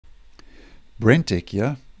BrenTech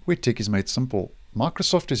here, where tech is made simple.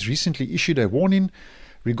 Microsoft has recently issued a warning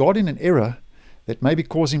regarding an error that may be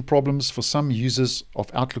causing problems for some users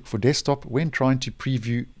of Outlook for Desktop when trying to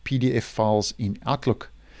preview PDF files in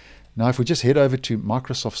Outlook. Now, if we just head over to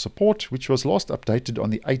Microsoft Support, which was last updated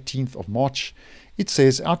on the 18th of March, it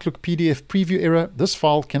says Outlook PDF preview error. This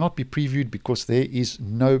file cannot be previewed because there is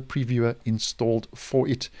no previewer installed for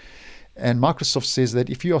it. And Microsoft says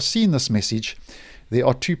that if you are seeing this message, there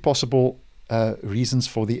are two possible reasons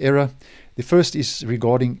for the error. The first is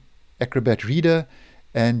regarding Acrobat Reader,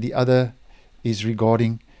 and the other is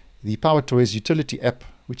regarding the PowerToys utility app,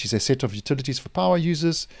 which is a set of utilities for power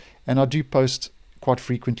users. And I do post quite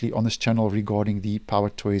frequently on this channel regarding the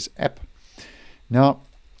PowerToys app. Now,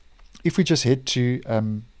 if we just head to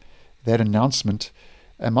that announcement,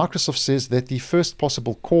 Microsoft says that the first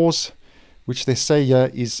possible cause, which they say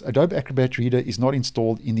here, is Adobe Acrobat Reader is not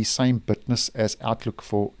installed in the same bitness as Outlook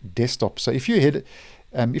for Desktop. So if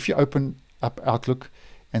you open up Outlook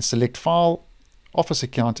and select File, Office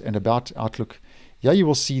Account, and About Outlook, here you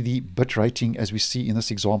will see the bit rating as we see in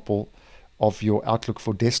this example of your Outlook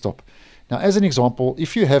for Desktop. Now, as an example,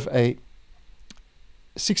 if you have a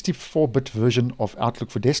 64-bit version of Outlook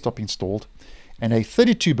for Desktop installed and a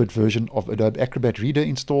 32-bit version of Adobe Acrobat Reader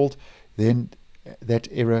installed, then that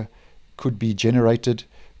error could be generated,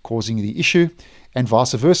 causing the issue, and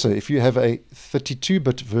vice versa. If you have a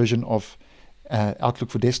 32-bit version of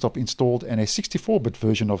Outlook for Desktop installed and a 64-bit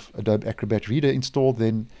version of Adobe Acrobat Reader installed,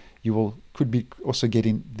 then you could be also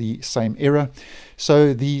getting the same error.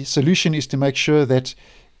 So the solution is to make sure that,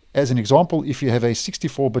 as an example, if you have a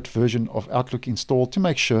 64-bit version of Outlook installed, to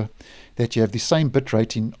make sure that you have the same bit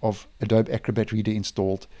rating of Adobe Acrobat Reader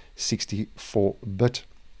installed, 64-bit.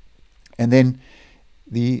 And then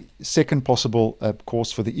the second possible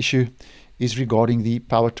cause for the issue is regarding the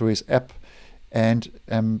PowerToys app. And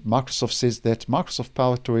Microsoft says that Microsoft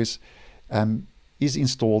PowerToys is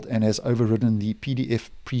installed and has overridden the PDF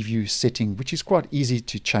preview setting, which is quite easy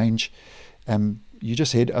to change. You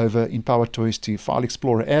just head over in PowerToys to File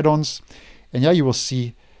Explorer Add-ons, and here you will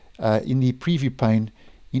see in the preview pane,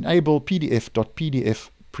 enable PDF.pdf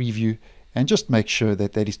preview, and just make sure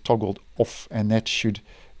that that is toggled off, and that should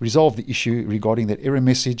resolve the issue regarding that error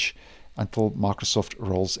message until Microsoft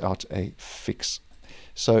rolls out a fix.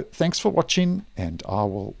 So thanks for watching, and I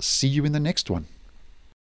will see you in the next one.